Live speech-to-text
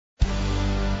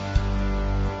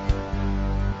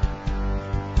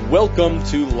Welcome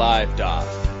to Live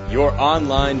Daf, your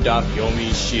online Daf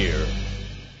Yomi Shir.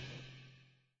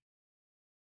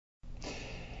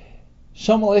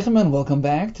 Shalom Aleichem and welcome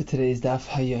back to today's Daf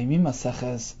Hayomi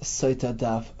Maseches Sotah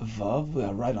Daf Vav. We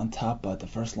are right on top of the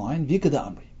first line, Vikada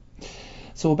Amri.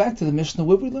 So we're back to the Mishnah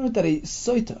where we learned that a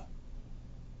Sotah,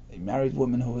 a married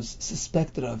woman who was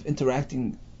suspected of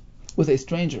interacting with a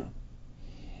stranger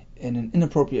in an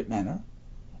inappropriate manner,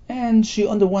 and she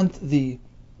underwent the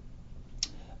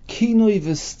Kinoi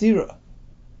Vestira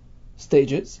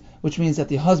stages, which means that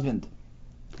the husband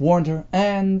warned her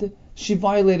and she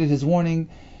violated his warning.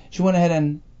 She went ahead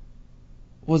and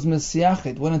was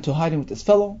Mesiachet, went into hiding with this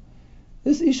fellow.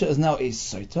 This Isha is now a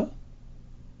Sotah,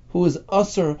 who is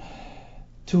usher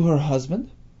to her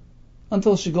husband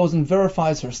until she goes and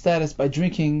verifies her status by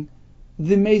drinking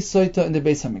the Mei Sotah in the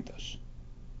Beis Hamikdash.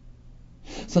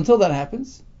 So until that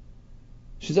happens,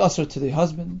 she's usher to the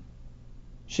husband.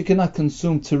 She cannot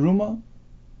consume teruma.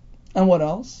 And what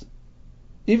else?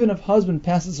 Even if husband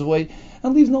passes away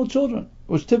and leaves no children,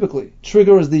 which typically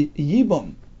triggers the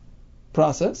yibum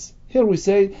process, here we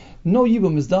say no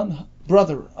yibum is done.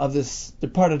 Brother of this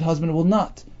departed husband will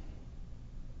not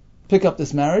pick up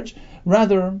this marriage.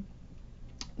 Rather,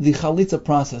 the chalitza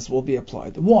process will be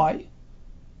applied. Why?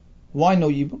 Why no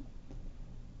yibum?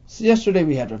 So yesterday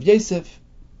we had Rav Yosef,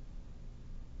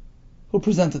 who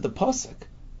presented the pasuk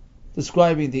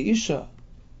describing the Isha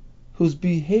whose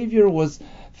behavior was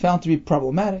found to be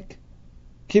problematic.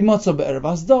 Kimotza be'erev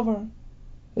hasdavar.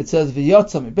 It says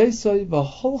v'yatza mibeisai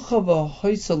v'holcha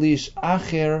v'hoisa li'ish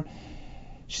acher.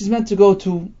 She's meant to go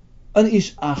to an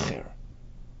ish acher.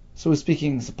 So we're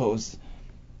speaking, suppose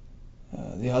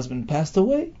the husband passed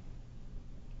away.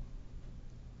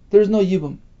 There is no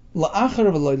yibum. La'acher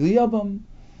v'lo liyabam.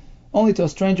 Only to a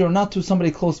stranger, not to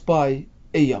somebody close by,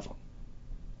 a yavam.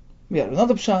 We have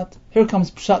another pshat. Here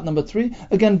comes pshat number 3,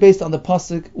 again based on the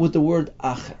pasuk with the word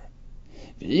acher.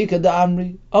 V'yikad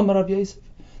amri amar Rav Yosef.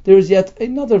 There is yet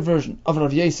another version of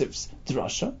Rav Yosef's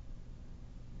drasha.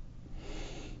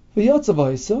 V'yatzav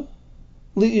ha'isa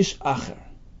li'ish acher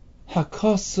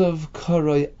hakasav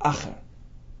karoi acher.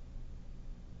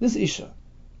 This Isha,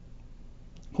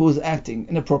 who is acting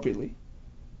inappropriately,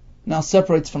 now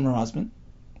separates from her husband,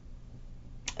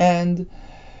 and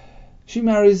she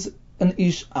marries an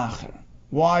ish acher.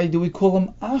 Why do we call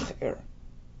him acher?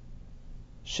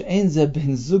 She'ein ze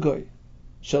ben zugoi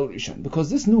shel rishon. Because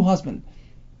this new husband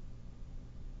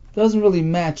doesn't really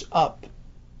match up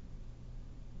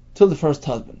to the first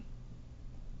husband.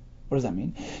 What does that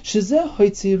mean? Shezeh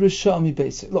hoitzi risha mi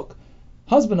beise. Look,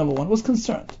 husband number 1 was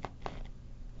concerned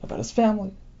about his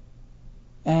family,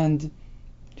 and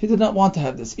he did not want to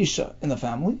have this Isha in the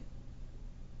family,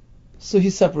 so he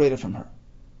separated from her,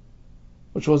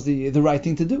 which was the right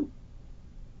thing to do,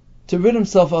 to rid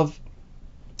himself of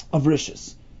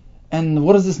rishis. And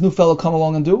what does this new fellow come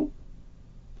along and do?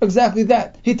 Exactly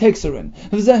that. He takes her in.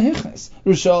 He takes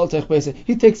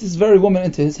this very woman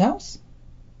into his house.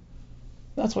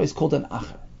 That's why he's called an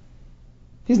acher.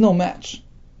 He's no match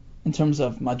in terms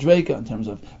of madrega, in terms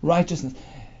of righteousness.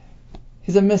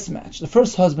 He's a mismatch. The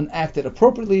first husband acted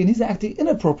appropriately, and he's acting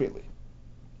inappropriately.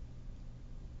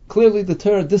 Clearly, the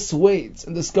Torah dissuades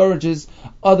and discourages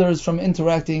others from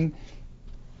interacting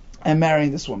and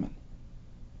marrying this woman.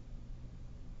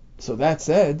 So that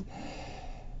said,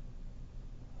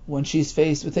 when she's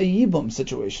faced with a yibum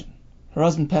situation, her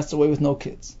husband passed away with no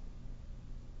kids,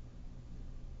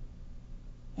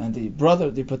 and the brother,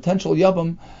 the potential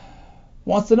yibum,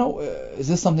 wants to know, is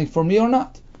this something for me or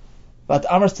not? But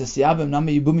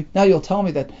now you'll tell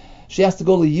me that she has to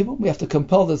go to yibum? We have to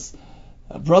compel this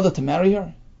brother to marry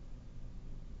her?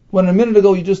 When a minute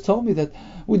ago you just told me that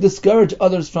we discourage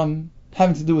others from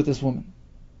having to do with this woman.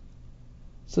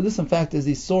 So this in fact is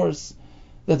the source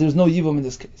that there's no yibum in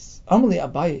this case. Amali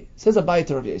Abaye, says Abaye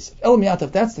to Rav Yosef, El Miyat,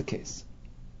 if that's the case,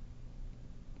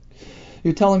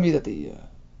 you're telling me that the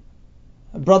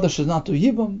brother should not do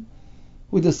yibum.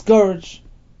 We discourage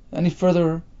any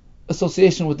further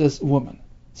association with this woman.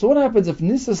 So what happens if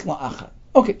Nisas La'achar?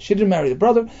 Okay, she didn't marry the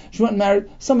brother, she went and married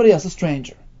somebody else, a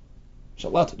stranger. She's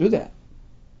allowed to do that.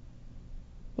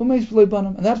 And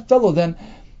that fellow then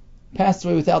passed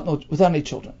away without any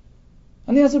children.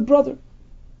 And he has a brother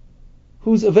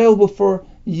who's available for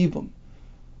yibum.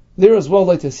 There as well,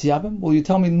 like yabim. Will you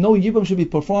tell me no yibum should be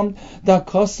performed? Da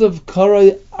kosav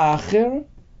karay acher,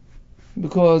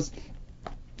 because,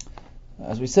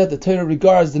 as we said, the Torah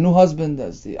regards the new husband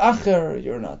as the acher.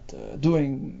 You're not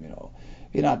doing,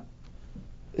 you're not.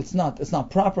 It's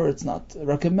not proper. It's not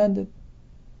recommended.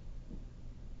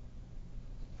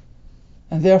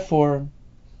 And therefore,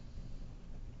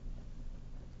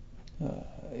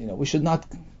 we should not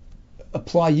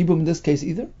apply Yibum in this case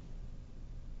either?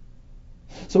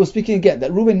 So we're speaking again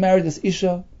that Reuven married this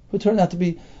Isha who turned out to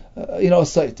be, a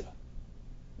Sotah.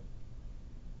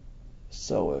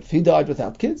 So if he died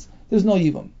without kids, there's no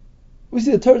Yibum. We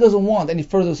see the Torah doesn't want any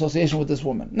further association with this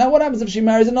woman. Now what happens if she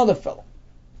marries another fellow?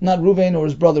 Not Reuven or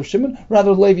his brother Shimon,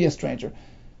 rather Levi, a stranger.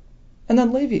 And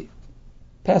then Levi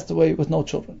passed away with no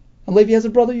children. And Levi has a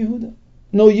brother Yehuda.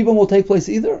 No Yibum will take place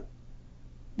either,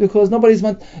 because nobody is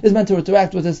meant to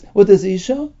interact with this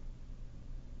Isha. And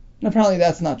apparently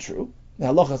that's not true. The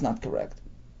halacha is not correct.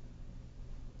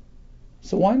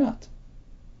 So why not?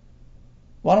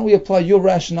 Why don't we apply your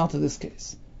rationale to this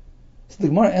case? So the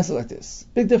Gemara answers like this.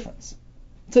 Big difference.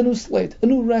 It's a new slate, a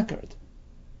new record.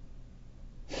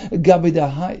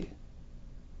 Gabidahai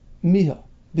miha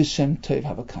b'shem toiv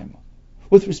havakaima.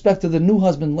 With respect to the new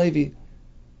husband Levi,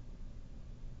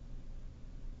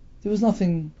 there was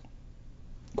nothing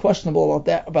questionable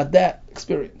about that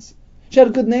experience. She had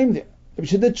a good name there. Maybe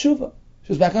she did tshuva. She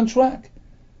was back on track.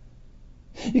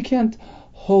 You can't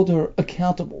hold her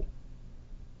accountable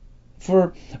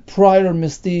for prior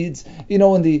misdeeds, in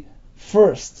the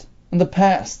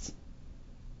past,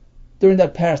 during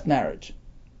that past marriage.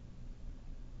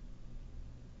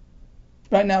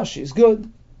 Right now she's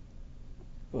good.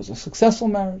 It was a successful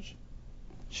marriage.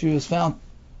 She was found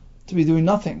to be doing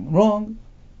nothing wrong.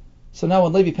 So now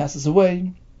when Levi passes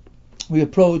away, we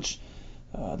approach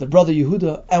the brother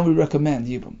Yehuda and we recommend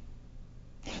Yibum.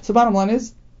 So bottom line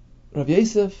is, Rav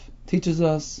Yosef teaches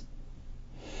us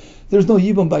there's no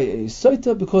Yibum by a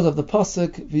Sotah because of the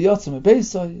pasuk V'yatzam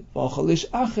ebeisai v'achalish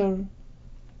acher,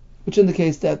 which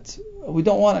indicates that we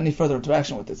don't want any further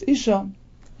interaction with this Isha,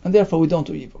 and therefore we don't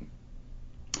do Yibum.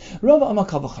 Rava Amar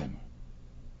Kal V'chomer.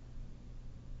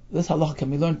 This halacha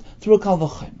can be learned through a Kal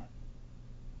V'chomer.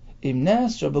 Im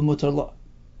nasra b'mutar la.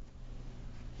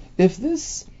 If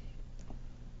this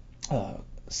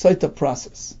Sotah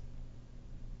process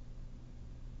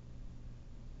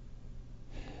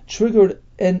triggered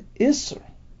an Isser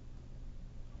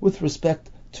with respect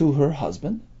to her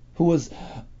husband, who was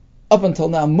up until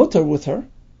now mutar with her,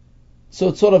 so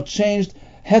it sort of changed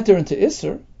heter into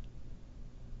Isser,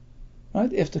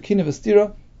 right? After Kina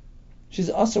Vestira, she's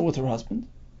Asr with her husband.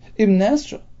 Ibn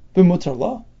Nasra, b'mutar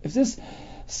la. If this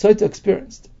Sotah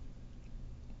experienced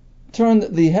turned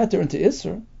the heter into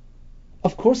Isser,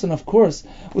 of course,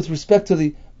 with respect to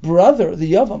the brother,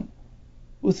 the Yavam,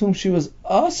 with whom she was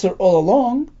Asr all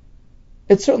along,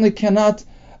 it certainly cannot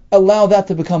allow that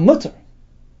to become mutar.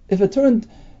 If it turned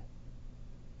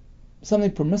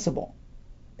something permissible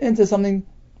into something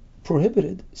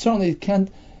prohibited, certainly it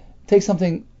can't take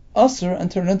something Asr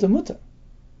and turn it into mutar.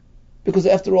 Because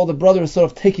after all, the brother is sort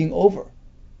of taking over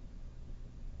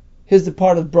his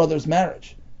departed brother's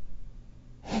marriage.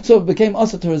 So it became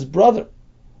Asr to his brother,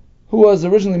 who was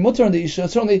originally mutar in the Isha.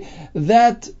 Certainly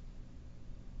that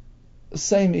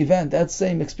same event, that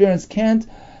same experience can't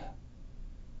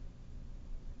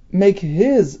make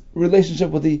his relationship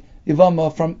with the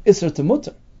Yavama from Isser to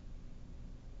Mutar.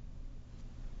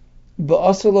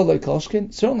 Ba'asr la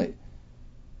le'kalshkin, certainly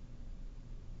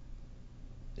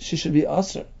she should be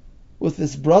Asr with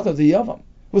this brother, the Yavam,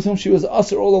 with whom she was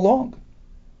Asr all along.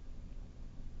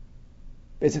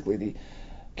 Basically, the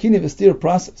Kini Vestir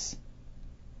process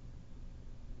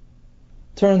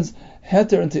turns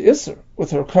heter into Isser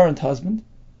with her current husband.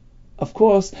 Of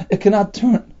course, it cannot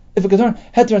turn. If it can turn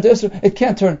heter into Isser, it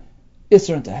can't turn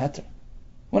Isser into heter.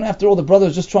 When after all, the brother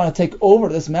is just trying to take over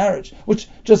this marriage, which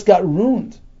just got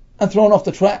ruined and thrown off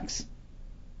the tracks.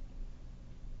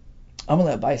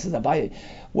 Amalei Abaye says, Abaye,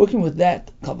 working with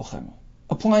that Kal V'chomer,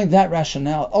 applying that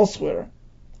rationale elsewhere,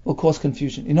 will cause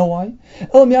confusion. You know why?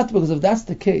 Because if that's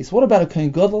the case, what about a Kohen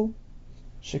Gadol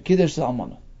shekidesh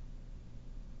almana?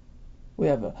 We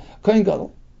have a Kohen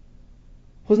Gadol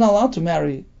who's not allowed to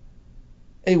marry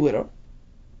a widow.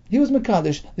 He was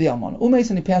Mekadesh, the almana. Umeis,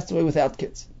 and he passed away without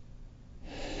kids.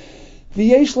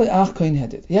 V'yesh le'ach Kohen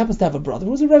Hedid. He happens to have a brother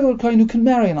who's a regular Kohen who can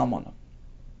marry an almana.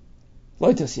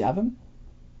 Loitas Yavim.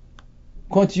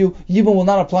 According to you, Yibum will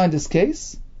not apply in this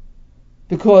case,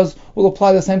 because we'll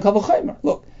apply the same Kal V'chomer.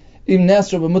 Look, Im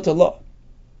Nasra b'mutar la.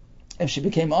 If she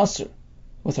became Asr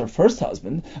with her first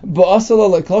husband, ba'asr la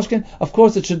le'kalshkin, of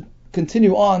course it should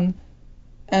continue on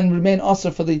and remain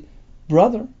Asr for the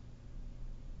brother.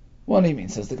 What do you mean,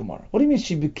 says the Gemara? What do you mean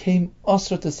she became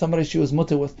Asr to somebody she was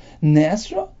mutar with?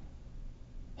 Nasra?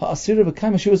 Ha'asira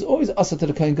b'kaima, she was always Asr to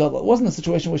the Kohen Gadol. It wasn't a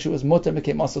situation where she was mutar and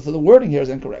became Asr, so the wording here is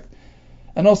incorrect.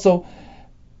 And also,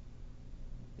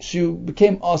 she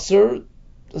became Asr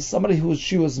to somebody who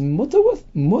she was mutar with?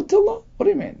 Mutala? What do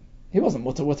you mean? He wasn't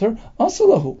mutar with her. Asr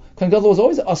lahu. Kohen Gadol was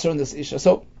always Asr in this Isha.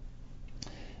 So,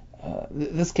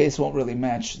 this case won't really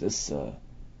match this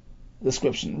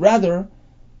description. Rather,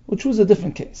 we'll choose a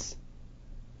different case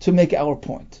to make our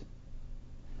point.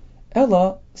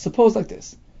 Ella, suppose like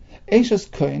this.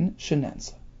 Eishes kohen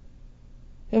shenensa.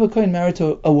 You have a kohen married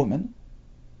to a woman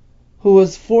who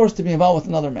was forced to be involved with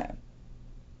another man.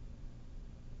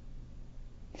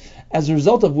 As a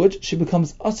result of which, she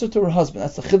becomes asur to her husband.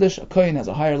 That's the chiddush. A kohen has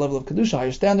a higher level of kedusha,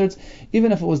 higher standards.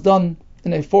 Even if it was done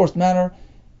in a forced manner,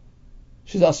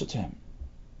 she's asur to him.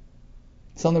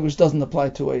 Something which doesn't apply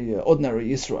to a ordinary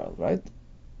Yisrael, right?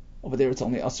 Over there it's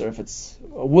only asur if it's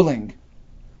a willing,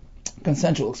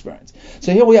 consensual experience.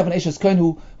 So here we have an Eishes Kohen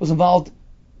who was involved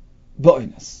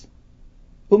ba'oinus.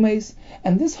 Umeis,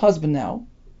 and this husband now,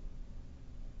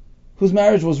 whose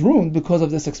marriage was ruined because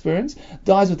of this experience,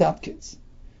 dies without kids.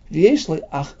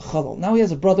 Now he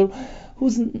has a brother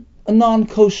who's a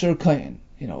non-kosher kohen.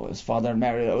 His father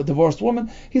married a divorced woman.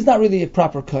 He's not really a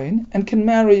proper kohen and can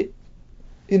marry,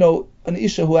 an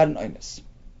isha who had an oinus.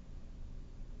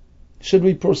 Should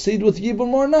we proceed with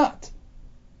yibum or not?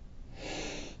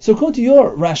 So according to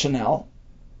your rationale,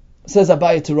 says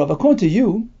Abaye to Rav, according to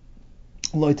you,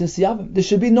 loitis yavim. There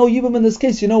should be no yibum in this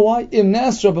case. You know why? Im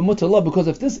nasra b'mutar, because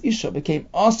if this isha became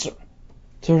asr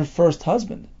to her first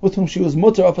husband, with whom she was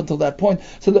mutar up until that point,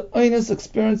 so the oinus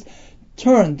experience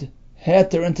turned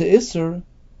heter into isur,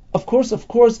 of course,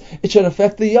 it should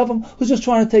affect the yavam who's just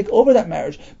trying to take over that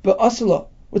marriage. But asla,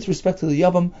 with respect to the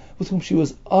yavam with whom she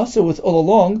was asr with all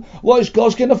along, loish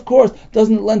goshkin, of course,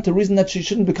 doesn't it lend to reason that she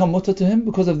shouldn't become mutar to him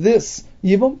because of this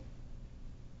yavam?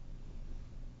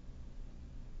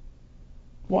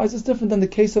 Why is this different than the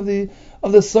case of the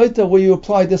Sotah where you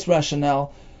apply this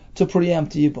rationale to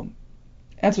preempt yibum?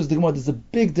 Answers the Gemara, there's a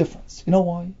big difference. You know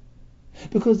why?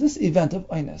 Because this event of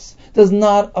oinus does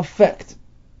not affect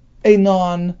a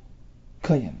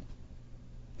non-kohen.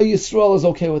 A Yisrael is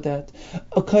okay with that.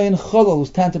 A kohen chalal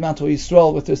who's tantamount to a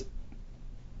Yisrael with this,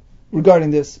 regarding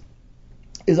this,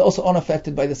 is also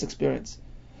unaffected by this experience.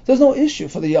 There's no issue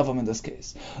for the yavam in this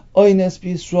case. Oinus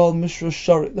b'Yisrael mishra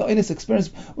shari. The oinus experience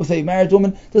with a married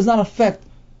woman does not affect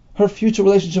her future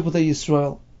relationship with a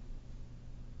Yisrael.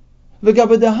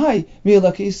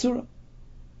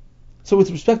 So with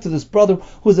respect to this brother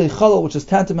who is a chalal, which is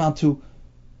tantamount to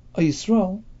a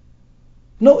Yisrael,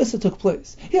 no issa took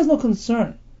place. He has no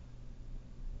concern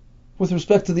with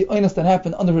respect to the oinus that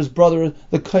happened under his brother,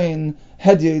 the kohen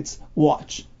Hedyate's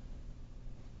watch.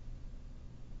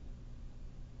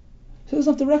 So he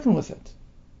doesn't have to reckon with it.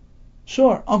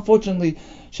 Sure, unfortunately,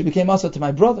 she became asur to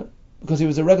my brother because he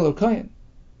was a regular kohen.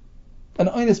 And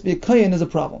oinus be a kohen is a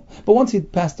problem. But once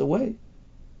he'd passed away,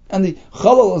 and the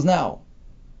chalal is now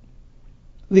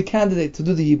the candidate to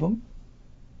do the yibum,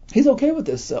 he's okay with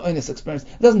this oinus experience.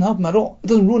 It doesn't help him at all. It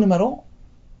doesn't ruin him at all.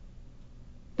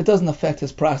 It doesn't affect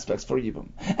his prospects for yibum.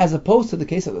 As opposed to the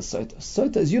case of the Sotah.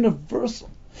 Sotah is universal.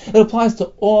 It applies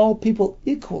to all people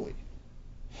equally.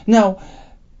 Now,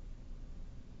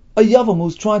 a yavam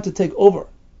who's trying to take over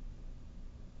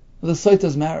the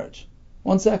Sotah's marriage.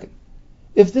 1 second.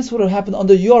 If this would have happened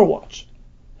under your watch,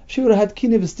 she would have had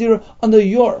kine v'stira under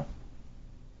your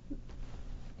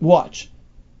watch.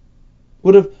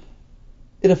 Would have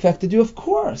it affected you? Of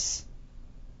course.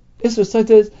 Isser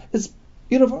Sotah is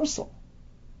universal.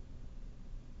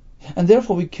 And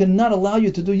therefore we cannot allow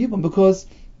you to do yibum because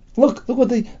look what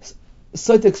the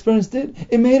Sotah experience did.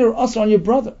 It made her asr on your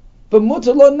brother. But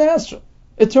mutar lo nasra.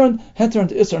 It turned heter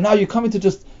into isser. Now you're coming to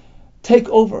just take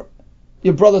over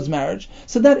your brother's marriage.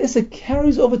 So that issa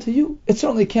carries over to you. It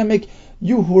certainly can't make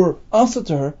you who are asr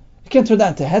to her, it can't turn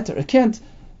that into heter. It can't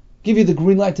give you the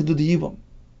green light to do the yibum.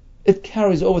 It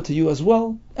carries over to you as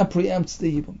well and preempts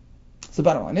the yibum. So the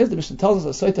bottom line is, the Mishnah tells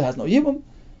us that Sotah has no yibum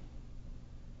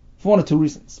for one or two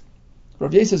reasons.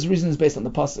 Rav Yosef's reason is based on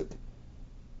the pasuk,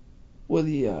 where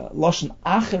the lashon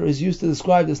acher is used to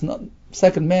describe this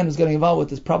second man who's getting involved with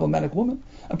this problematic woman.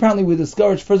 Apparently, we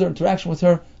discourage further interaction with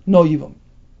her. No yibum.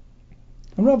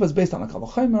 And Rav is based on a kal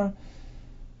v'chomer.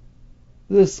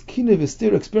 This kine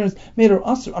v'stira experience made her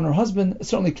asr on her husband. It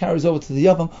certainly carries over to the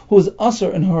yavam who was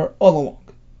asr in her all along.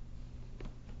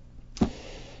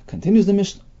 Continues the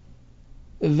Mishnah.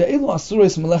 Ve'elu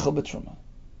asuros melechel b'truma.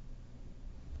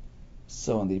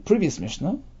 So in the previous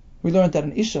Mishnah, we learned that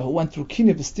an isha who went through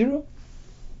kine v'stira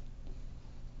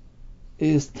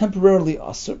is temporarily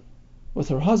asr with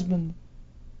her husband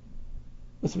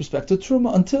with respect to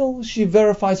truma until she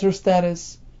verifies her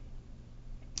status,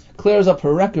 clears up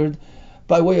her record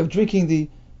by way of drinking the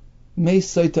mei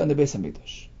Sotah and the Beis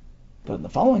Hamikdash. But in the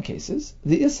following cases,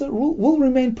 the issa will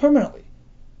remain permanently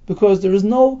because there is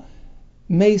no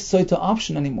mei Sotah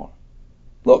option anymore.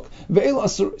 Look, ve'elu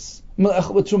asuros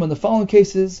melechel b'truma. In the following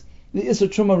cases, the Isser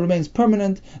Truma remains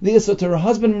permanent, the Isser to her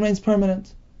husband remains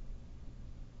permanent.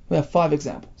 We have 5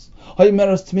 examples.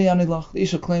 The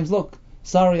Isha claims, look,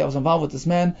 sorry, I was involved with this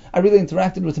man, I really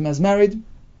interacted with him as married.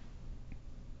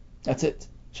 That's it.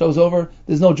 Show's over,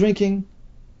 there's no drinking,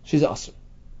 she's Asr.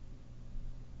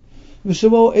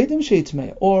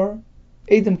 Or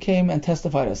Adam came and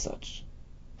testified as such.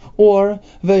 Or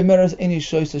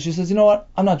she says, you know what,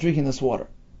 I'm not drinking this water.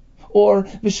 Or or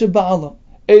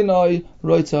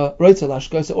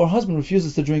husband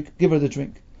refuses to drink, give her the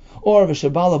drink. Or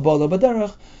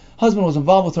husband was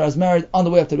involved with her as married on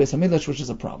the way up to Beis HaMikdash, which is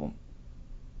a problem.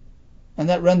 And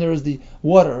that renders the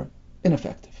water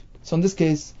ineffective. So in this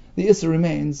case, the Issa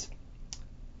remains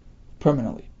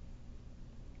permanently.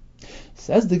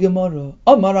 Says the Gemara,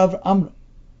 Amar Amram.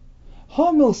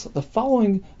 The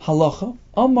following halacha,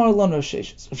 Amar Lon Rav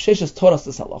Sheshes. Rav Sheshes taught us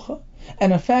this halacha,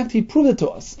 and in fact he proved it to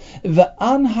us.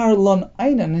 Ve'anhar lon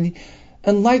einan, and he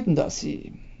enlightened us.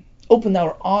 He opened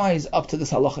our eyes up to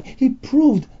this halacha. He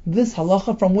proved this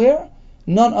halacha from where?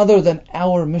 None other than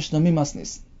our Mishnah Mimas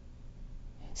Nisan.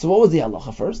 So what was the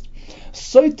halacha first?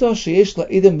 Sotah sheyesh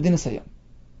la'edem b'dinas hayam.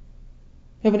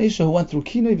 You have an Isha who went through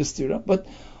kinoi v'stira, but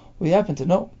we happen to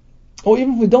know, or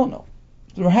even if we don't know,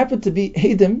 there happen to be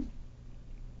Edom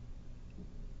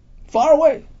far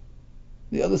away,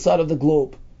 the other side of the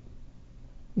globe,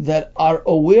 that are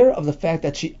aware of the fact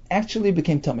that she actually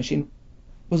became tummy. She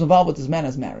was involved with this man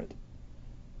as married.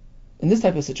 In this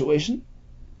type of situation,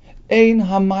 there's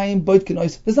nothing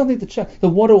to check. The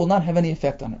water will not have any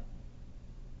effect on her.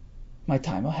 My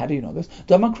timer, how do you know this?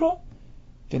 Pasuk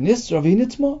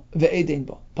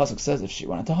says if she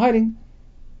went into hiding,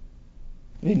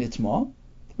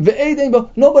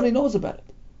 nobody knows about it.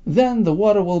 Then the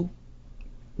water will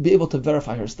be able to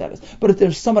verify her status. But if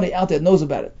there's somebody out there that knows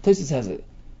about it, Tosfos has a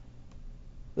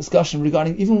discussion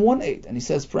regarding even 1/8, and he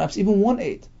says perhaps even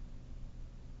 1/8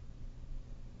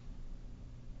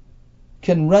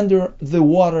 can render the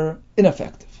water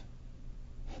ineffective.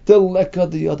 We're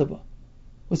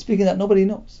speaking that nobody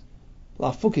knows.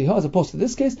 As opposed to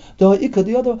this case,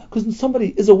 because somebody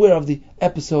is aware of the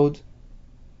episode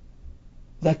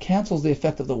that cancels the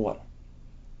effect of the water.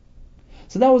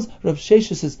 So that was Rav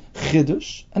Sheshes'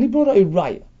 chidush, and he brought a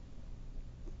raya.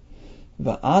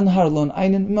 Va'anhar lon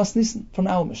einin mimas nisan, from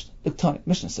our Mishnah. The Tani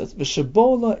Mishnah says,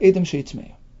 "V'shebola edem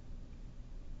sheitmeya."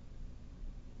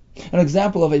 An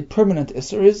example of a permanent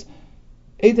isser is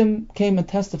Edom came and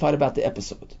testified about the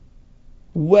episode.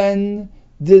 When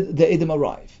did the Edom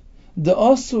arrive? The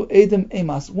asu Edom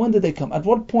emas. When did they come? At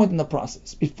what point in the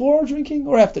process? Before drinking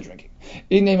or after drinking?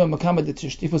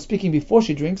 If we're speaking before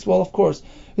she drinks, well, of course,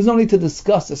 there's no need to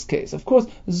discuss this case. Of course,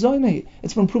 Zoinahi,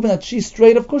 it's been proven that she's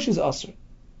straight. Of course, she's asr.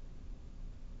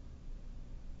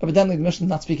 Evidently, the Mishnah is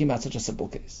not speaking about such a simple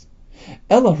case.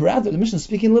 Ella, rather, the Mishnah is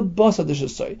speaking lebasa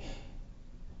d'shasoi.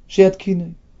 She had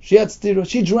kinui, she had stira,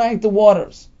 she drank the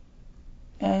waters,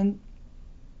 and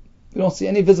we don't see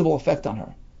any visible effect on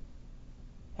her.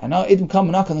 And now Edom come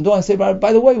and knock on the door and say, by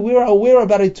the way, we are aware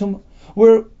about a tumah.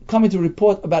 We're coming to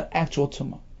report about actual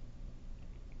tumah.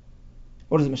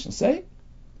 What does the Mishnah say?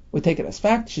 We take it as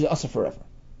fact, she's asr forever.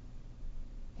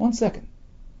 1 second.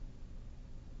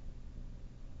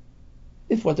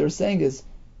 If what they're saying is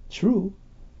true,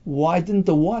 why didn't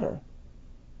the water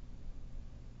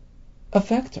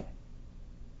affect her?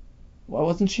 Why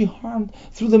wasn't she harmed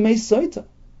through the Sotah?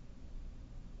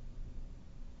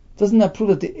 Doesn't that prove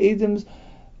that the Edom's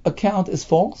account is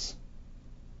false?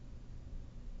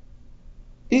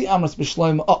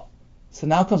 Oh, so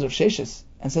now comes Rav Sheshes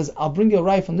and says, I'll bring you a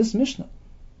raya from this Mishnah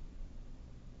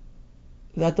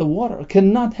that the water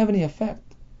cannot have any effect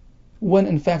when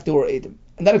in fact they were Edom.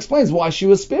 And that explains why she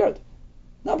was spared.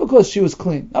 Not because she was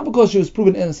clean, not because she was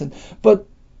proven innocent, but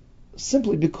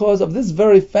simply because of this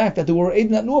very fact that there were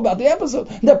Edom that knew about the episode.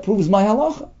 That proves my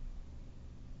halacha.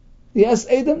 Yes,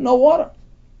 Edom, no water.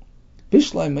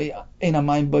 If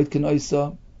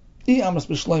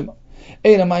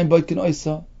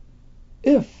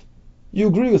you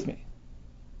agree with me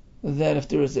that if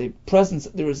there is a presence,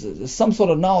 there's some sort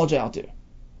of knowledge out there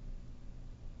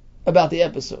about the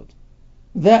episode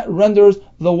that renders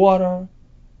the water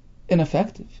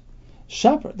ineffective,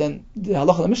 shaper, then the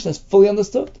halacha of the Mishnah is fully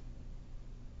understood.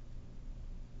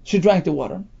 She drank the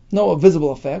water, no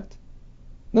visible effect.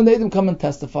 Then they didn't come and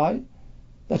testify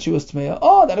that she was tmeya.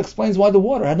 Oh, that explains why the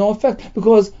water had no effect,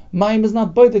 because mayim is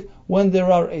not baidik when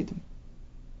there are Edom.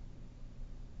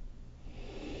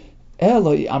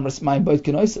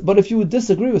 But if you would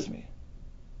disagree with me,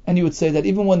 and you would say that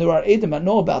even when there are Edom that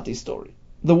know about the story,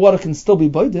 the water can still be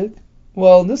baidik,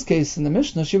 well, in this case, in the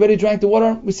Mishnah, she already drank the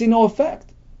water, we see no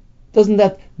effect. Doesn't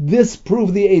that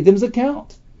disprove the Edom's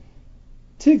account?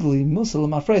 Tigli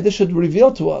Muslim afraid. This should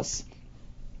reveal to us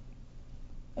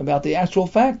about the actual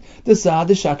fact, the Sa'ad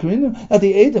Shakrin, that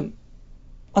the Edom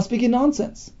are speaking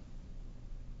nonsense.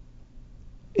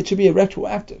 It should be a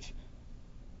retroactive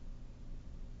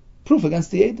proof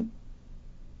against the Edom.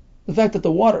 The fact that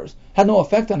the waters had no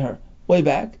effect on her way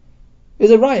back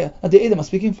is a raya that the Edom are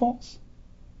speaking false.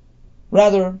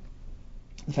 Rather,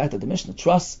 the fact that the Mishnah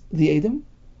trusts the Edom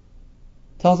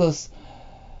tells us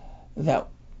that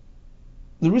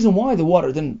the reason why the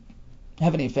water didn't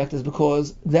have any effect is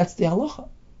because that's the halacha.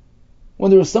 When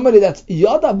there is somebody that's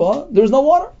yadaba, there is no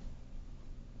water.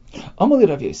 Amali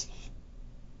Rav Yosef.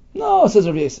 No, says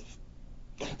Rav Yosef.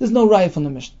 There's no raya from the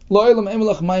Mishnah.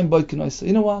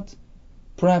 You know what?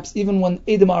 Perhaps even when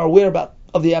Edom are aware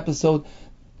of the episode,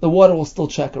 the water will still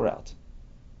check her out.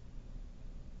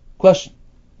 Question.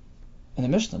 In the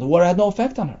Mishnah, the water had no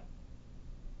effect on her.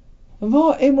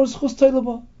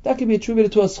 That can be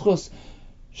attributed to a schus.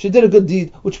 She did a good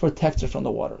deed which protects her from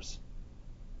the waters.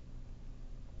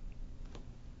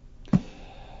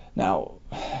 Now,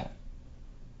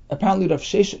 apparently Rav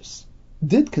Sheshes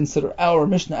did consider our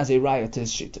Mishnah as a raya to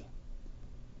his shita.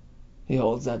 He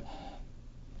holds that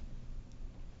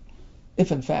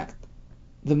if in fact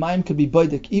the mayim could be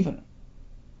boidik even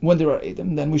when there are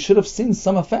Edom, then we should have seen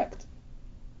some effect.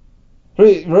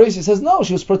 Rashi says no,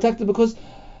 she was protected because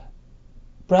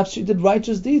perhaps she did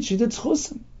righteous deeds, she did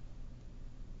schusim.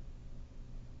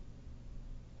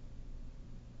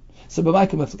 So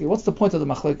what's the point of the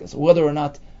machlekes? Whether or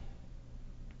not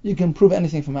you can prove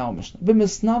anything from our Mishnah.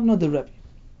 B'misnavna the Rebbe.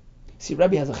 See,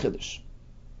 Rebbe has a chiddush.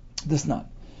 This not.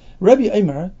 Rebbe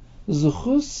Eimer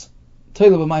zuchus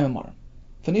teila b'mayim amarim.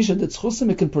 If an isha did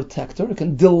schusim, it can protect her, it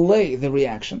can delay the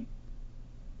reaction.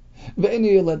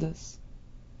 Ve'eni yoledes.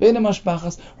 Ve'eni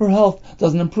mashbachas. Her health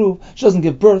doesn't improve. She doesn't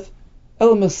give birth.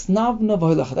 El misnavna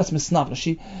v'hoilacha. That's misnavna.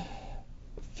 She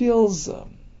feels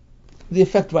the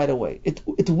effect right away.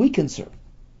 It weakens her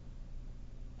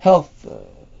health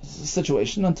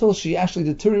situation until she actually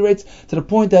deteriorates to the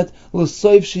point that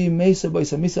l'soiv she mesa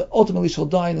b'isa misa, ultimately she'll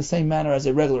die in the same manner as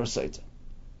a regular Sotah.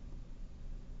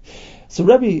 So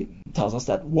Rebbe tells us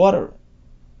that water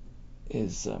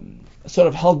is sort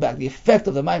of held back. The effect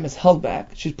of the mayim is held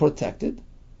back. She's protected,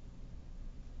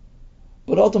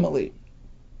 but ultimately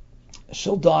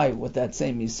she'll die with that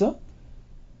same misa.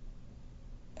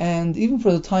 And even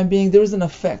for the time being, there is an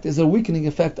effect. There's a weakening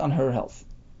effect on her health.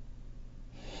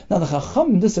 Now the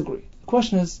Chachamim disagree. The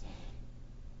question is,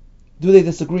 do they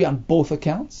disagree on both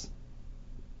accounts?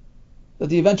 That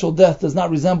the eventual death does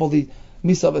not resemble the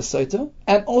misa of a Sotah,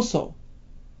 and also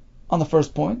on the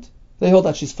first point, they hold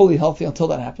that she's fully healthy until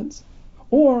that happens?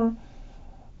 Or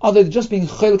are they just being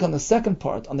chaylik on the second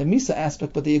part, on the misa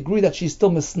aspect, but they agree that she's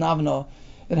still misnavna,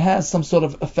 it has some sort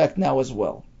of effect now as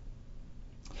well?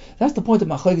 That's the point of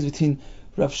machlekes between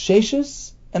Rav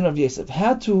Sheshes and Rav Yosef.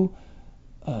 How to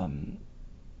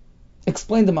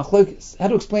explain the machlekes, how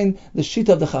to explain the shita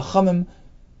of the Chachamim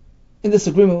in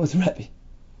disagreement with Rebbe.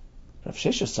 Rav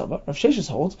Sheshes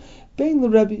holds bein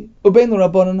l'Rebbe or bein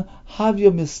l'Rabbanan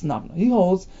havya misnavna. He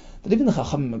holds that even the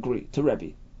Chachamim agree to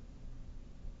Rebbe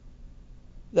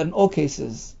that in all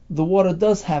cases the water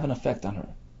does have an effect on her.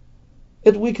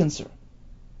 It weakens her.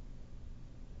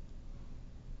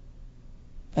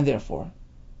 And therefore,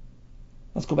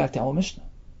 let's go back to our Mishnah.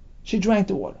 She drank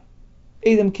the water.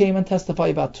 Edom came and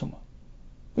testified about Tumah.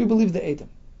 We believe the Edom.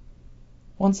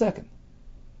 1 second.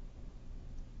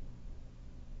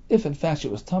 If in fact she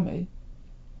was Tameh,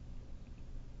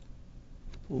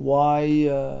 why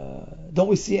don't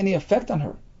we see any effect on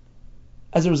her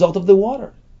as a result of the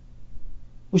water?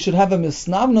 We should have a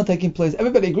misnavna taking place.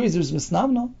 Everybody agrees there's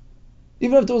misnavna.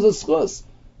 Even if there was a schus,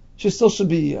 she still should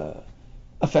be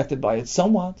affected by it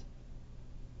somewhat.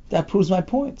 That proves my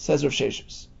point, says Rav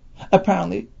Sheshes.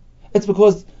 Apparently, it's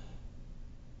because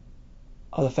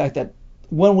of the fact that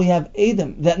when we have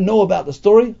Edom that know about the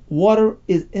story, water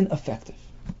is ineffective.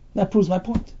 That proves my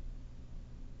point.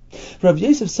 Rav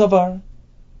Yosef Savar,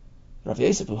 Rav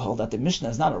Yosef, who held that the Mishnah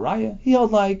is not a raya, he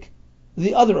held like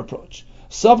the other approach.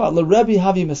 Savar l'Rebbe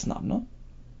havi misnavna.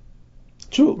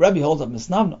 True, Rebbe holds up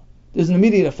misnavna. There's an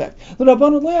immediate effect. The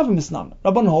Rabbanon lo have a misnavna.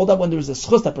 Rabbanon hold that when there is a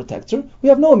schus that protects her, we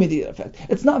have no immediate effect.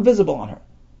 It's not visible on her.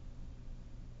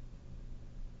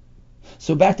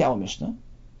 So back to our Mishnah.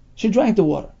 She drank the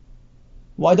water.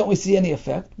 Why don't we see any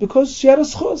effect? Because she had a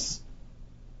schus.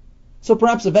 So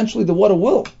perhaps eventually the water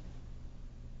will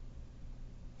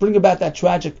bring about that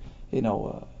tragic,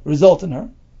 result in her.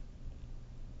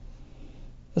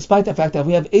 Despite the fact that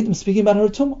we have Edom speaking about her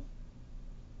tumah.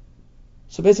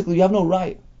 So basically you have no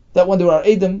right that when there are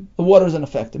Edom, the water isn't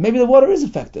effective. Maybe the water is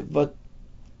effective, but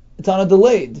it's on a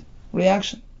delayed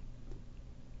reaction.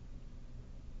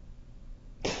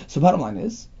 So bottom line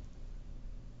is,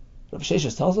 Rav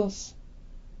Sheshes tells us,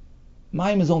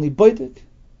 Mayim is only boidik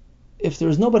if there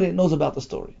is nobody that knows about the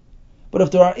story. But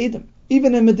if there are Edom,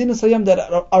 even in Medina Sayyam, that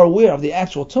are aware of the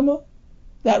actual Tumah,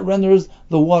 that renders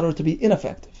the water to be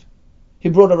ineffective. He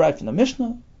brought it right from the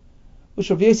Mishnah, which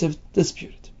Rav Yosef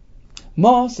disputed.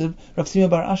 Ma said Rav Sima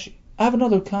bar Ashi, I have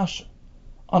another kasha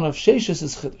on Rav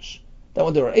Sheshes' chiddush, that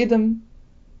when there are Edom,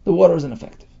 the water is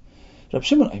ineffective. Rav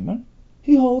Shimon Eimer,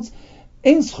 he holds,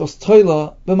 Ein schus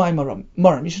toila b'mayim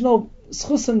marim. You should know,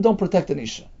 schusim don't protect an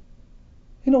isha.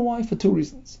 You know why? For two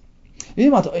reasons.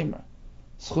 Because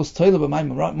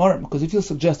if you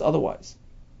suggest otherwise,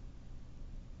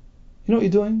 you know what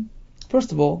you're doing?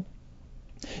 First of all,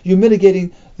 you're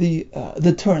mitigating the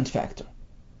deterrent factor.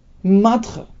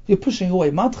 Matcha, you're pushing away.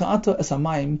 Matcha ata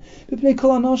esamayim b'pnei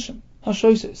kol anoshim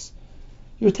hashoises.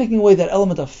 You're taking away that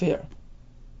element of fear.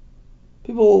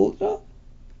 People will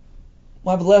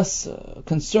have less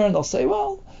concern. They'll say,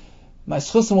 well, my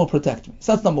schusim will protect me.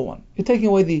 So that's number one. You're taking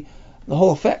away the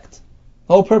whole effect,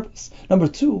 the whole purpose. Number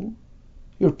two,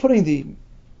 you're putting the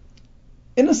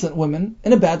innocent women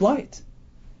in a bad light.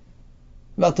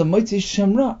 Why?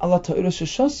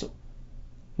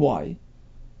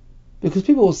 Because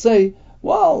people will say,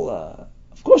 well,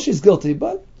 of course she's guilty,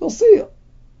 but we'll see.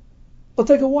 It'll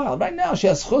take a while. Right now she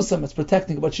has chusam, it's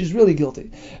protecting her, but she's really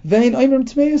guilty.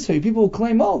 People will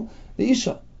claim, oh, the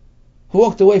Isha who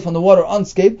walked away from the water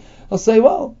unscathed, they'll say,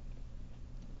 well,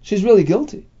 she's really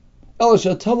guilty. But she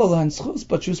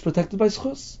was protected by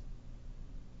schus.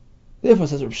 Therefore,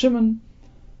 says Reb Shimon,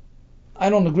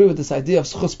 I don't agree with this idea of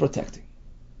schus protecting.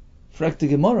 Frek the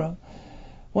Gemara,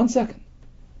 1 second.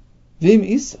 Vim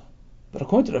Isa, but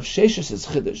according to Rav Sheshes'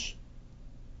 chiddush,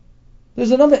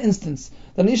 there's another instance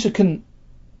that an Isha can,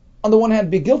 on the one hand,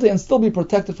 be guilty and still be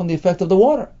protected from the effect of the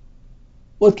water.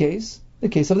 What case? The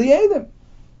case of the Edom.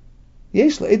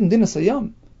 Yesh le'edom din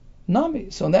hasayam. Nami.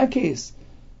 So in that case,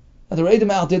 and there are Edom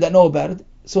out there that know about it,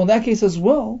 so in that case as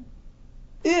well,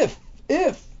 if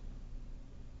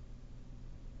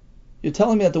you're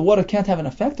telling me that the water can't have an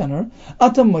effect on her,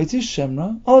 it's going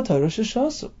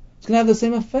to have the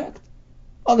same effect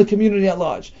on the community at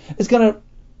large. It's going to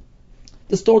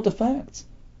distort the facts.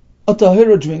 A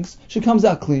tahira drinks, she comes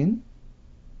out clean.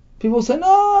 People will say,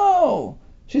 no,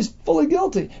 she's fully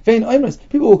guilty.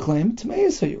 People will claim,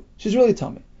 she's really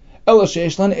tummy.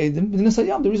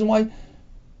 The reason why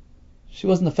she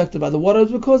wasn't affected by the water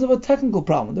is because of a technical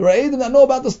problem. There are Edom that know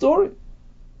about the story.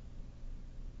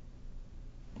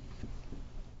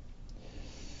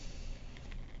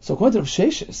 So according to Rav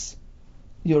Sheshes,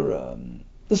 you're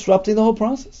disrupting the whole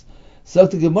process. So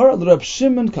the Gemara, the Reb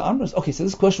Shimon Ka'amras. Okay, so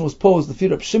this question was posed to feed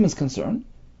Reb Shimon's concern.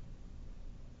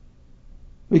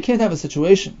 We can't have a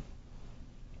situation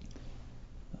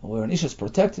where an Isha is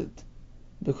protected,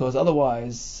 because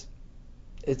otherwise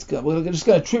we're just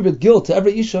going to attribute guilt to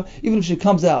every Isha, even if she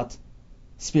comes out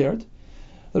spared.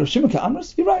 The Reb Shimon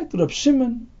Ka'amras, you're right. The Reb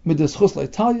Shimon midas chus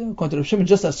le'italia. According to Reb Shimon,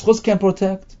 just as chus can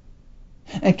protect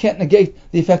and can't negate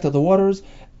the effect of the waters,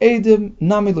 Edom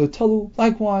nami lo talu.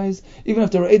 Likewise, even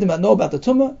if there are Edom that know about the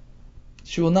tumah,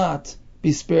 she will not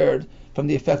be spared from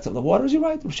the effects of the waters. You're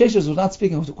right. Rav Sheshes was not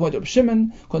speaking according to Rav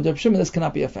Shimon. According to Rav Shimon, this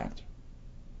cannot be a factor.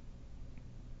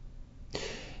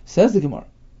 Says the Gemara,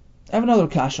 I have another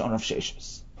kasha on Rav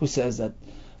Sheshes, who says that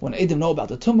when Edom know about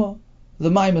the tumah, the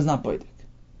mayim is not boidik.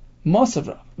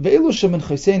 Masavra ve'elu shemin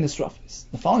chaysein nisrafis.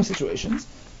 The following situations,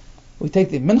 we take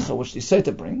the mincha which the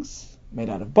Sotah brings, made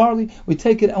out of barley, we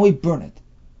take it and we burn it,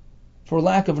 for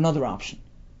lack of another option.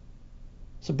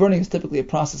 So burning is typically a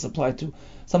process applied to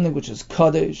something which is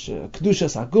kadesh,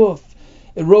 kedushas haguf.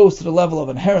 It rose to the level of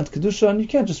inherent kedusha, and you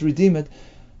can't just redeem it.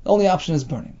 The only option is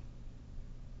burning.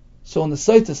 So in the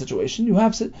Sotah situation, you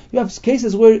have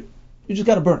cases where you just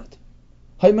got to burn it.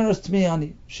 Haymeras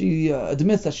tmiyani. She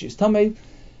admits that she's tamei.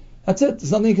 That's it.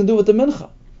 There's nothing you can do with the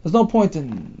mincha. There's no point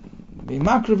in being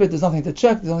makriv it. There's nothing to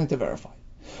check. There's nothing to verify.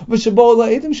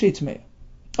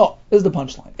 Oh, this is the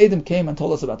punchline. Edom came and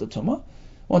told us about the tumah.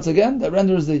 Once again, that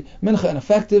renders the mincha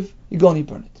ineffective. You go and you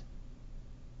burn it.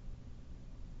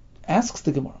 Asks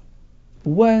the Gemara,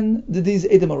 when did these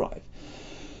Edom arrive?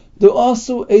 There are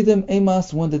also Edom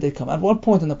Emas. When did they come? At what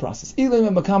point in the process?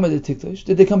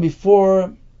 Did they come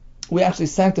before we actually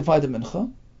sanctified the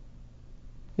mincha?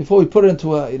 Before we put it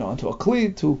into a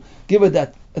kli to give it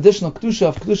that additional kedusha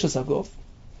of kedushas haguf?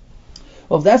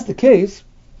 Well, if that's the case,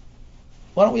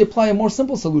 why don't we apply a more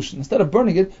simple solution? Instead of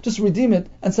burning it, just redeem it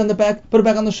and send it back, put it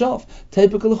back on the shelf.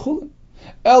 Apparently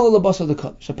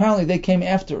they came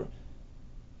after.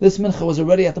 This mincha was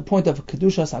already at the point of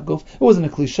kedushas haguf. It wasn't a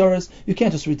kli sharas. You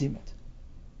can't just redeem it.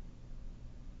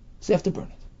 So you have to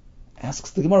burn it.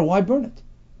 Asks the Gemara, why burn it?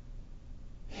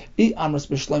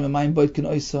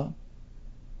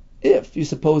 If you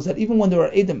suppose that even when there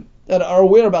are Edom that are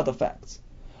aware about the facts,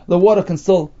 the water can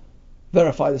still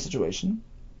verify the situation,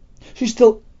 she's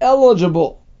still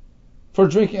eligible for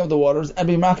drinking of the waters and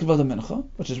be makiv of the mincha,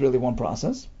 which is really one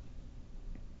process.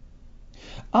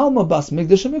 Alma bas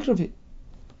migdash mikravi.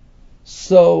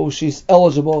 So she's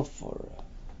eligible for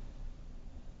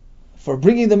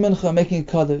bringing the mincha, making a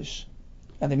kaddish,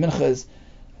 and the mincha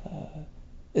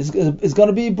is going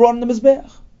to be brought in the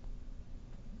mizbeach.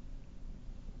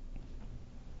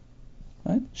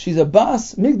 Right? She's a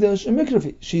bas migdash and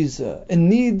mikravi. She's in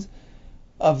need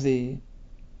of the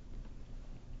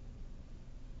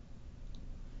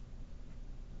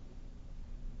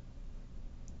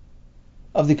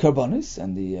karbanis,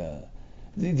 and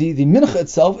the mincha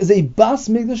itself is a bas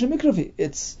migdash and mikravi.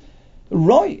 It's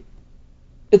right,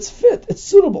 it's fit, it's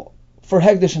suitable for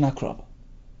hegdish and hakrava,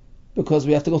 because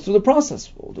we have to go through the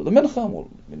process. We'll do the mincha,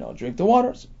 we'll drink the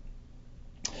waters.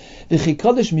 V'chi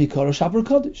kaddish mikara shaper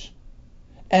kaddish.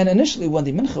 And initially, when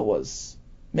the mincha was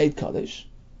made kaddish,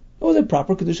 it was a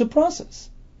proper kedusha process,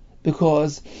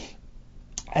 because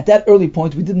at that early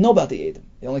point we didn't know about the Edom.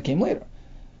 They only came later.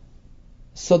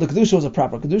 So the kedusha was a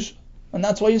proper kedusha, and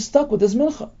that's why you're stuck with this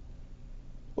mincha.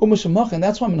 And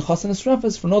that's why minchas and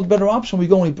esrefes, for no better option, we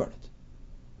go and we burn it.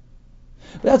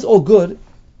 But that's all good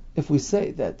if we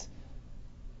say that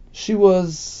she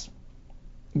was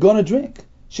going to drink,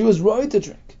 she was right to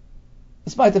drink,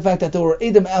 despite the fact that there were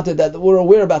Edom out there that were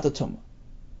aware about the tumah.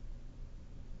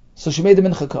 So she made the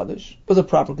mincha kaddish. It was a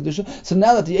proper kedusha. So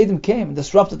now that the Edom came and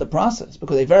disrupted the process,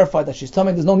 because they verified that she's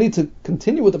tummy, there's no need to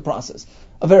continue with the process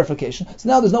of verification. So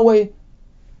now there's no way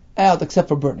out except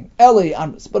for burning. Elei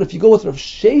amris. But if you go with Rav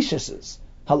Sheshes's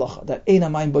halacha, that ein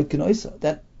hamayim boit kenoisa,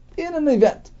 that in an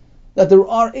event that there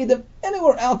are Edom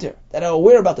anywhere out there that are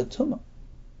aware about the tumah,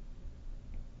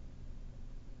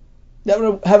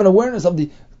 that have an awareness of the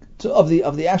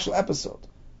actual episode,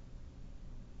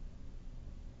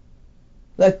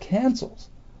 that cancels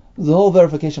the whole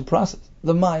verification process,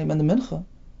 the mayim and the mincha.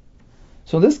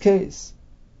 So in this case,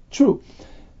 true,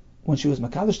 when she was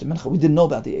makadosh the mincha, we didn't know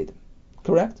about the Edom,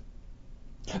 correct?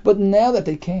 But now that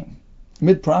they came,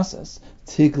 mid-process,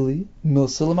 tigli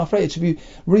milsilim afrei, it should be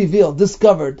revealed,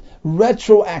 discovered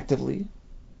retroactively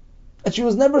that she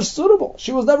was never suitable,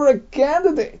 she was never a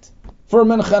candidate for a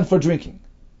mincha and for drinking.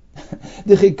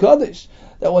 The chikodesh,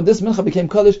 that when this mincha became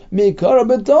kaddish, mikara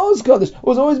betos kaddish, it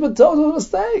was always betos, it was a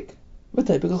mistake. But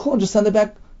take a chulin, just send it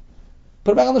back,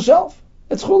 put it back on the shelf.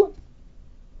 It's chulin.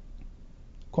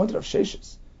 According to Rav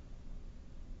Sheshes,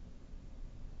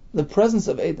 the presence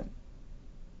of Edom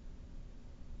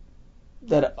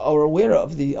that are aware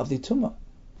of the tumah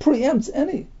preempts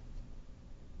any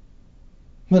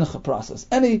mincha process,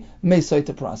 any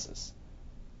mesaita process.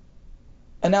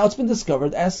 And now it's been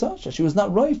discovered as such that she was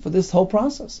not right for this whole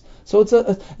process. So it's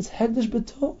hegdish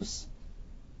betos.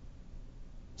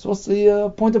 So what's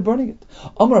the point of burning it?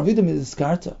 Amar avidim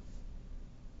idiskarta.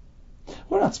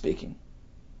 We're not speaking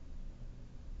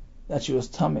that she was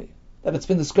tummy, that it's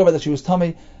been discovered that she was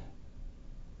tummy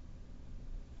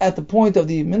at the point of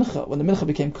the mincha, when the mincha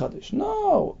became kaddish.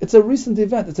 No, it's a recent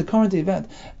event, it's a current event.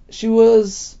 She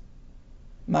was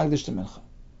magdish to mincha,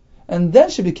 and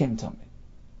then she became tummy.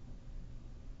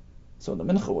 So the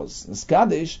mincha was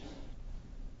niskadish,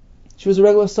 she was a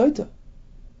regular Sotah.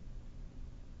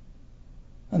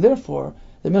 And therefore,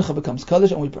 the mincha becomes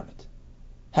kaddish and we burn it.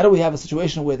 How do we have a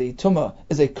situation where the tumah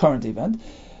is a current event?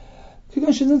 The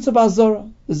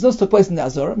zuz took place in the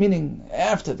Azara, meaning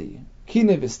after the kine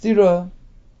v'stira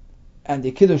and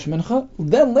the kiddush mincha.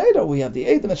 Then later we have the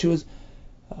Edom that she was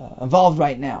involved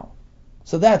right now.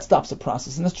 So that stops the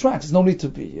process in its tracks. There's no need to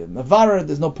be mevarer,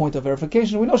 there's no point of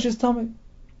verification. We know she's tummy.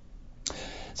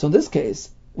 So in this case,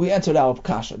 we entered our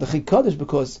kasha, the chikodesh,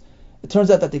 because it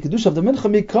turns out that the kedusha of the mincha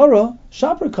mikara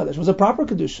shaper kadesh was a proper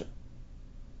kedusha.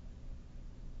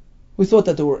 We thought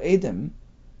that there were Edom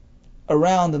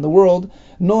around in the world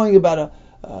knowing about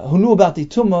who knew about the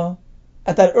tumah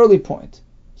at that early point.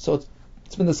 So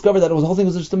it's been discovered that the whole thing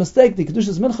was just a mistake. The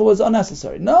kedusha's mincha was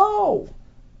unnecessary. No,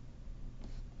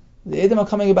 the Edom are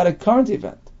coming about a current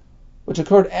event, which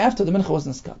occurred after the mincha was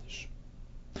in kaddish.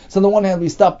 So on the one hand, we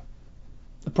stop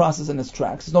the process in its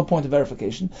tracks. There's no point of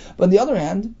verification. But on the other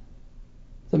hand,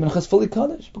 the mincha is fully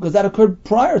kaddish, because that occurred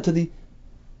prior to the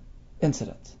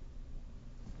incident.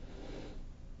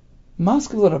 How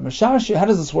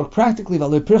does this work practically? How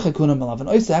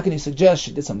can you suggest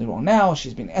she did something wrong now?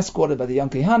 She's being escorted by the young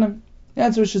Kehanim. The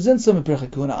answer is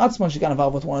she got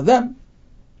involved with one of them.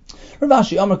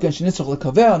 Ravashi Amar Ken Shenitzach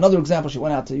Lekaveh. Another example, she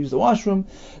went out to use the washroom.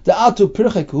 Da'atu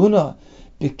Pirchei Kahuna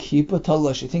Bekipa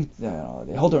Tala. She thinks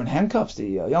they hold her in handcuffs. The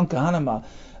young Kahanim,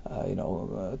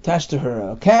 attached to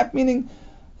her cap, meaning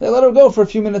they let her go for a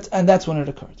few minutes, and that's when it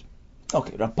occurred.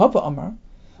 Okay, Rav Papa Amar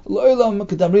Lo'ilam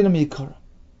Kedamrina Miikara.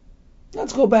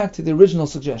 Let's go back to the original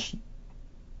suggestion.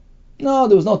 No,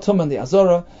 there was no tumah in the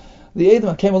Azara. The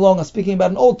Edom came along and speaking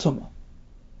about an old tumah.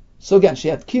 So again, she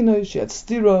had kinoi, she had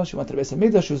stira, she went to the Beis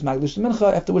Hamikdash, she was Magdish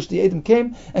Mincha, after which the Edom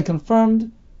came and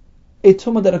confirmed a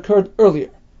tumah that occurred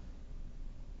earlier.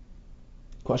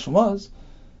 The question was,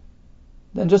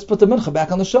 then just put the Mincha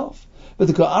back on the shelf. But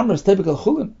the Ka'amr is typical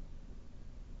chulin.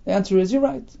 The answer is, you're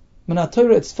right. Minat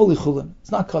Torah, it's fully chulin.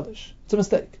 It's not Kaddish. It's a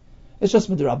mistake. It's just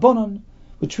midrabanan.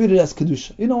 We treat it as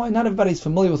kedusha. You know why? Not everybody is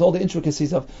familiar with all the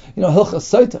intricacies of, hilchas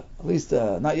Sotah. At least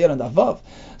not yet on the Vav.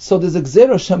 So there's a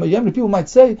gzera shema yemri. People might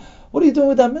say, "What are you doing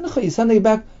with that mincha? You're sending it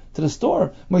back to the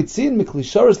store. Moitzin mikli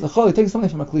sharis lechol. You're taking something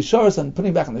from a kli sharis and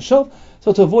putting it back on the shelf."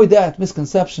 So to avoid that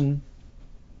misconception,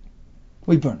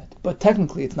 we burn it. But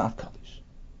technically, it's not kaddish.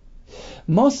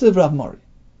 Mosiv Rav Mari.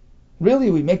 Really,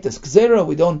 we make this gzera.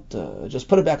 We don't just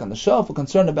put it back on the shelf. We're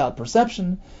concerned about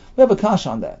perception. We have a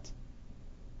kasha on that.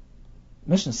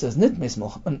 Mishnah says nitmes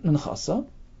minchasa,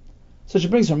 so she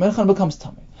brings her mincha and becomes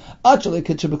tummy. Actually,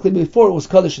 before it was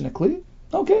kaddish in a kli,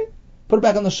 okay, put it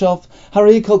back on the shelf.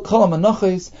 Harai kol kol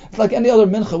manaches. It's like any other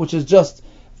mincha which is just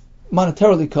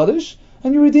monetarily kaddish,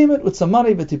 and you redeem it with some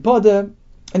money, betipade,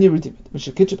 and you redeem it.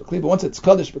 But once it's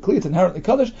kaddish b'kli, it's inherently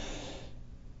kaddish.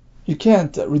 You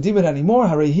can't redeem it anymore.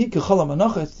 Harai kol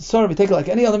manaches. Sorry, we take it like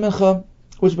any other mincha,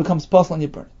 which becomes possible and you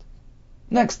burn it.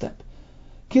 Next step.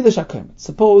 Kiddush HaKaimet.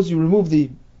 Suppose you remove the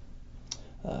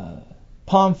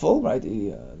palmful, right,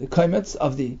 the kaimetz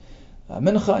of the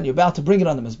mincha, and you're about to bring it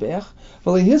on the mizbeach.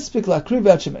 So you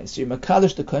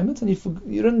makadish the kaimetz, and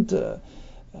you didn't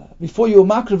before you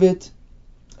makriv it,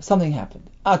 something happened.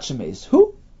 Achemes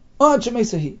who?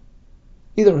 Achemes he.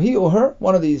 Either he or her,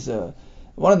 one of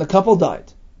the couple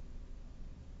died.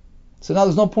 So now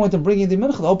there's no point in bringing the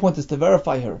mincha. The whole point is to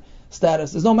verify her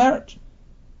status. There's no marriage.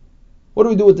 What do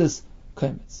we do with this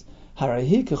kaimetz?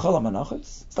 Harahi kechala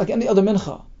manachos. It's like any other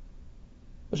mincha,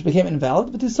 which became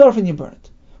invalid, but it's surf and you burn it.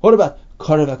 What about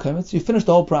karev kaimetz? You finish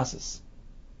the whole process.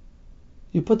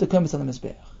 You put the kaimetz on the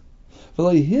mizbeach.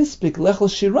 V'lo yispik lechel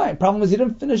shirayim. Problem is you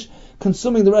didn't finish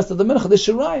consuming the rest of the mincha, the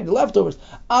shirayim, the leftovers.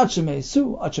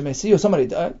 Achemesi, or somebody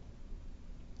died.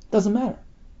 Doesn't matter.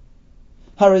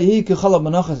 Harahi kechala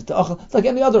manachos. It's like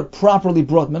any other properly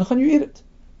brought mincha, and you eat it.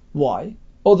 Why?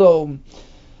 Although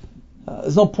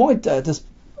there's no point at this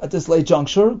late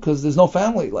juncture because there's no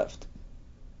family left.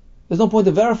 There's no point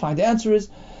to verifying. The answer is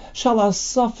Shalas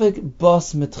Safek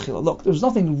Bas Mitchila. Look, there was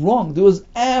nothing wrong. There was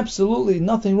absolutely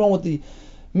nothing wrong with the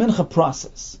mincha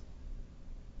process.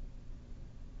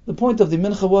 The point of the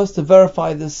mincha was to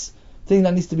verify this thing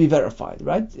that needs to be verified,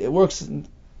 right? It works in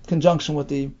conjunction with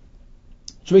the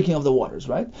drinking of the waters,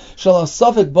 right? Shalas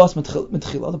Safek Bas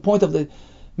Mitchila. The point of the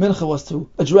mincha was to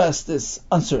address this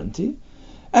uncertainty.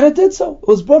 And it did so. It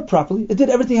was brought properly. It did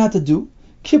everything it had to do.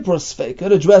 Kipros fake.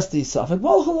 It addressed the safek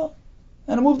v'alchala.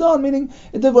 And it moved on, meaning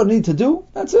it did what it needed to do.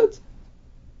 That's it.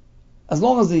 As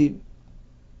long as the,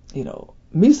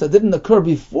 misa didn't occur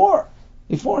beforehand.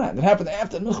 It happened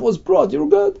after the mincha was brought. You were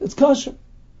good. It's kosher.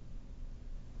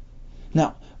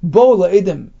 Now, bo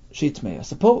la'edim sheitmeya.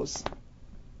 Suppose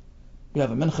you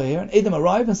have a mincha here, and edim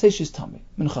arrive and say she's tummy.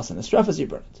 Minchas and estrefas, you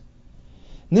burn it.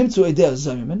 Nimtzu edeh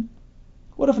zaymin.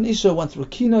 What if an Isha went through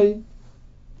kinoi,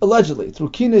 allegedly, through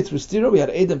kinoi, through stira, we had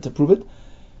Edom to prove it,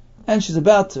 and she's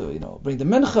about to, bring the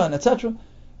mincha and etc.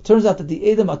 It turns out that the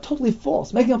Edom are totally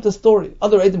false, making up the story.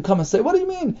 Other Edom come and say, what do you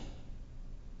mean?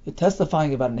 You're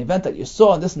testifying about an event that you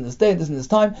saw on this and this day, and this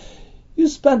time. You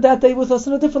spent that day with us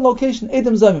in a different location,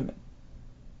 Edom Zaymimin.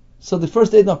 So the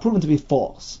first Edom are proven to be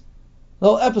false. The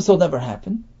whole episode never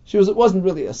happened. It wasn't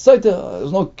really a Sotah, there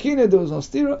was no kinoi, there was no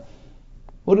stira.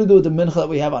 What do we do with the mincha that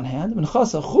we have on hand?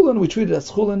 Minchasa chulin, we treat it as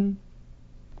chulin,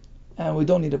 and we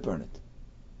don't need to burn it.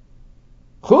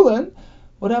 Chulin,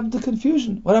 what happened to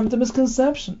confusion? What happened to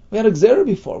misconception? We had a gzera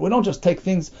before. We don't just take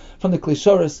things from the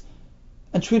klisharis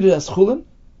and treat it as chulin.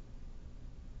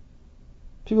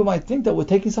 People might think that we're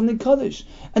taking something kaddish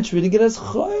and treating it as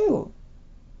chayil.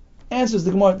 Answers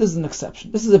the Gemara, this is an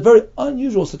exception. This is a very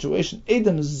unusual situation.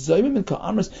 Edom zaymimin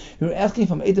ka'amris. You're asking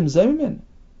from Edom zaymimin.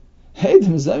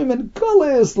 Edom zaymimin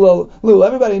kalis lu.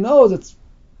 Everybody knows it's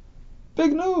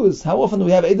big news. How often do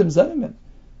we have Edom zaymimin?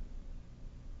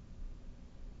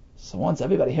 So once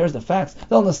everybody hears the facts,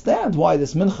 they'll understand why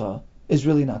this mincha is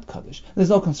really not kaddish. There's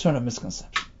no concern of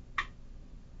misconception.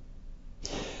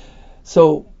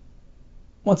 So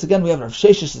Once again, we have Rav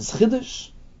Shesh's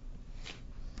Chiddush,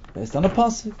 based on a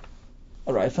pasuk,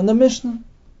 arrived from the Mishnah.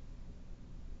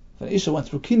 If an Isha went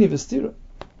through Kini V'Stira,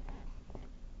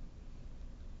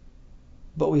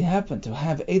 but we happen to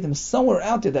have Edom somewhere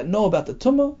out there that know about the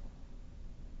Tumah,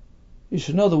 you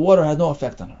should know the water had no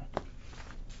effect on her.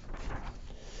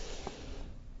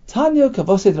 Tanya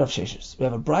Kavosed Rav Sheshes. We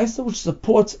have a brisa which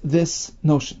supports this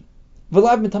notion.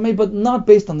 V'lav mitamei, but not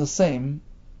based on the same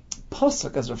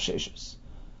pasuk as Rav Sheshes.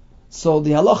 So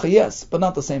the halacha, yes, but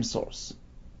not the same source.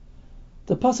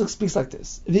 The pasuk speaks like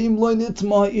this: V'im lo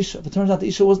nitma isha. If it turns out the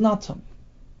isha was not tummy,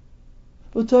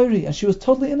 v'toiri, and she was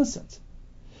totally innocent.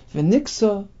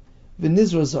 V'niksa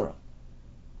v'nizra zara.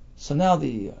 So now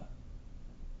the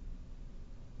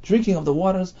drinking of the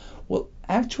waters will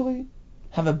actually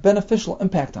have a beneficial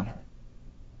impact on her.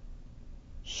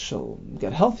 She'll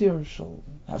get healthier, she'll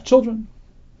have children.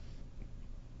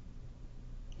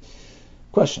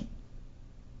 Question.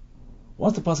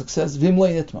 Once the pasuk says, Vim lo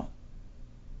nitma,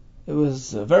 it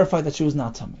was verified that she was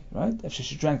not tummy, right? If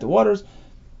she drank the waters,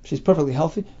 she's perfectly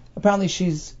healthy. Apparently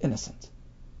she's innocent.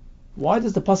 Why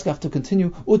does the pasuk have to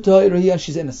continue, Uta'irahi,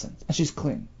 she's innocent, and she's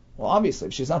clean? Well, obviously,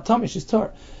 if she's not tummy, she's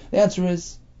tar. The answer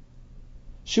is,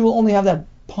 she will only have that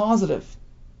positive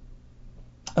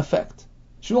effect.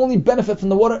 She will only benefit from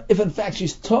the water if in fact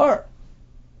she's tar.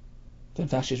 If in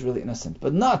fact she's really innocent.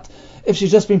 But not if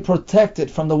she's just being protected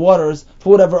from the waters for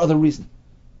whatever other reason.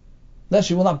 Then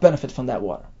she will not benefit from that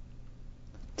water.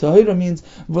 Tahira means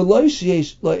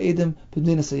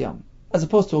as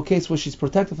opposed to a case where she's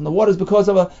protected from the waters because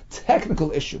of a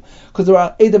technical issue. Because there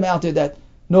are Edom out there that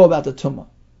know about the Tumah,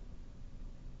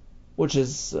 which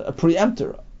is a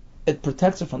preemptor. It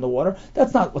protects her from the water.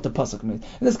 That's not what the pasuk means.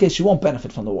 In this case, she won't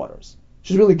benefit from the waters.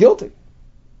 She's really guilty.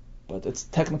 But it's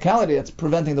technicality that's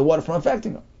preventing the water from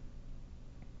affecting her.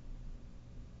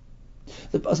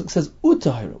 The pasuk says,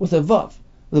 Utahira, with a vav.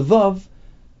 The vav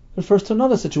refers to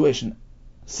another situation,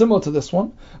 similar to this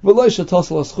one, as opposed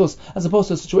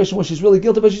to a situation where she's really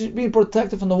guilty, but she's being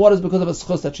protected from the waters because of a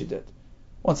schus that she did.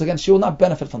 Once again, she will not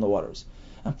benefit from the waters.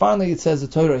 And finally, it says the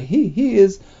Torah, he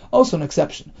is also an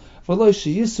exception. As opposed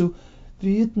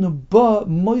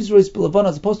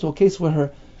to a case where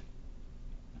her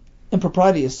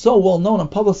impropriety is so well known and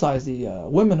publicized, the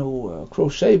women who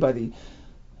crochet by the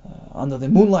under the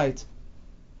moonlight,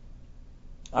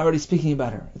 already speaking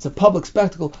about her. It's a public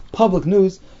spectacle, public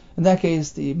news. In that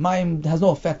case, the mayim has no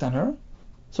effect on her.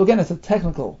 So again, it's a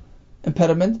technical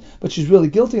impediment, but she's really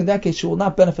guilty. In that case, she will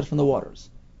not benefit from the waters.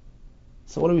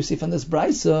 So what do we see from this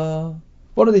brisa?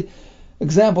 What are the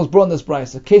examples brought in this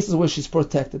brisa? Cases where she's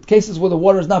protected. Cases where the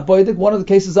water is not boidig. One of the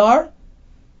cases are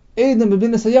Eidim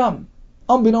b'binas hayam.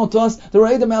 Unbeknown to us, there are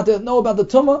Eidim out there that know about the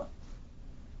tumah.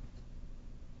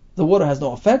 The water has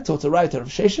no effect, so it's a right of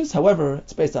sheshes. However,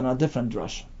 it's based on a different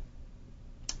drush.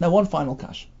 Now, one final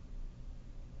kasha.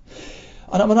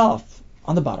 On Amud Aleph,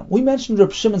 on the bottom, we mentioned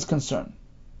Reb Shimon's concern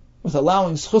with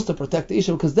allowing schus to protect the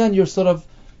Isha, because then you're sort of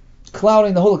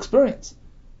clouding the whole experience.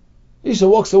 Isha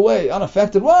walks away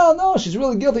unaffected. Well, no, she's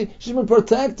really guilty. She's been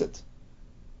protected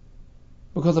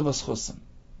because of a schusim.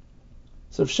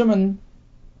 So Reb Shimon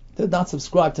did not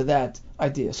subscribe to that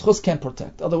idea. Schus can't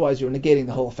protect. Otherwise, you're negating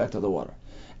the whole effect of the water.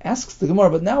 Asks the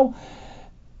Gemara, but now,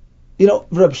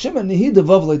 Reb Shimon, he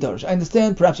devav leidarish. I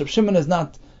understand, perhaps Reb Shimon is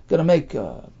not going to make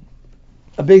a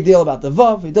big deal about the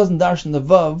vav. He doesn't darshan the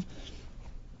vav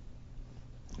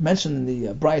mentioned in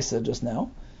the brisa just now,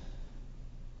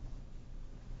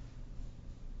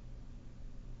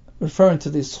 referring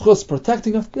to the schus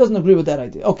protecting her. He doesn't agree with that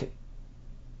idea. Okay.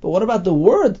 But what about the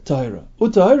word tahira?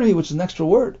 Utahiri, which is an extra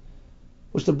word,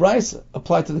 which the brisa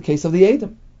applied to the case of the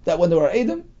Edom. That when there are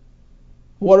Edom,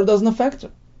 water doesn't affect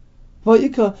her. What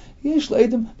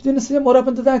happened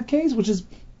to that case, which is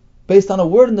based on a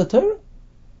word in the Torah?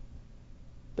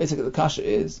 Basically, the kasha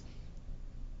is,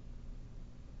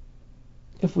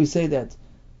 if we say that,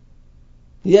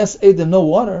 yes, Edom, no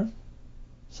water,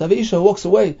 so if Isha walks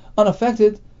away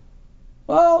unaffected,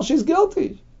 well, she's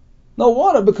guilty. No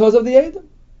water because of the Edom.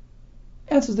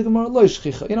 Answers the Gemara, lo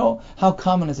shchicha. How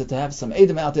common is it to have some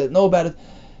Edom out there that know about it?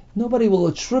 Nobody will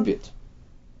attribute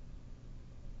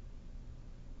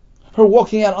her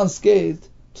walking out unscathed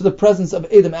to the presence of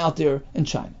Edom out there in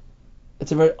China.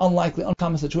 It's a very unlikely,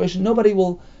 uncommon situation. Nobody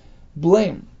will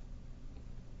blame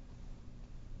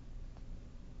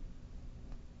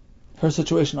her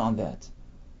situation on that.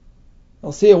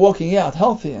 They'll see her walking out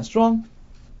healthy and strong.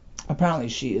 Apparently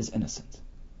she is innocent.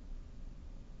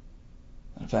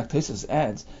 In fact, Tosfos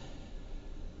adds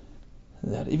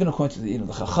that even according to the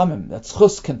Chachamim, that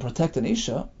schus can protect an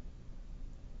Isha.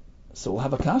 So we'll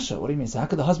have a kasha. What do you mean? So how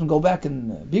could the husband go back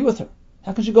and be with her?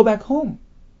 How can she go back home?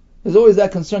 There's always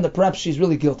that concern that perhaps she's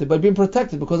really guilty, but being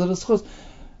protected because of the schus.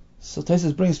 So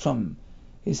Taisus brings from,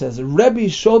 he says, Rebbe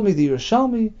showed me the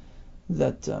Yerushalmi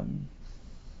that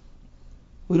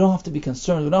we don't have to be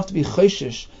concerned, we don't have to be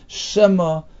chayshish,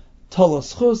 Shema, Tola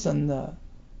schus, and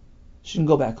she can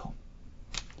go back home.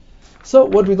 So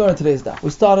what did we learn in today's daf? We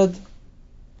started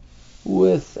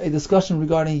with a discussion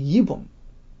regarding Yibum,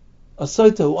 a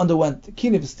Sotah who underwent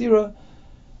Kini V'stira,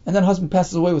 and then husband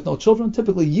passes away with no children.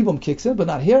 Typically Yibum kicks in, but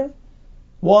not here.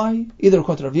 Why? Either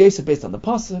according to Rav Yosef based on the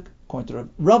pasuk, according to Rav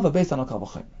Rava based on Al Kal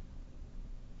V'Chomer.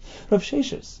 Rav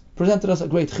Sheshes presented us a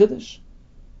great chiddush.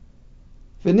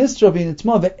 V'nistra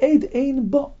v'nitma v'eid ein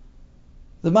ba.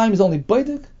 The mime is only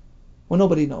baidik when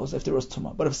nobody knows if there was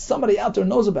tumah. But if somebody out there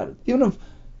knows about it, even if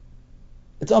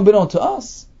it's unbeknown to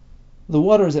us, the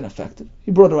water is ineffective.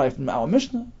 He brought it right from our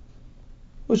Mishnah,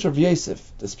 which Rav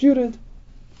Yosef disputed.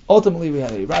 Ultimately, we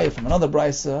had a raya from another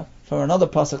brisa, from another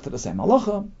pasuk to the same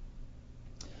halacha,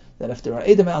 that if there are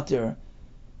Edom out there,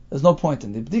 there's no point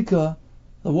in the bdika,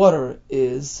 the water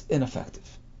is ineffective.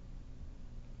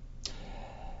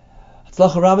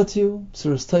 Hatzlacha Rabba to you,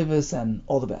 Surah Tovis, and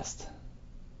all the best.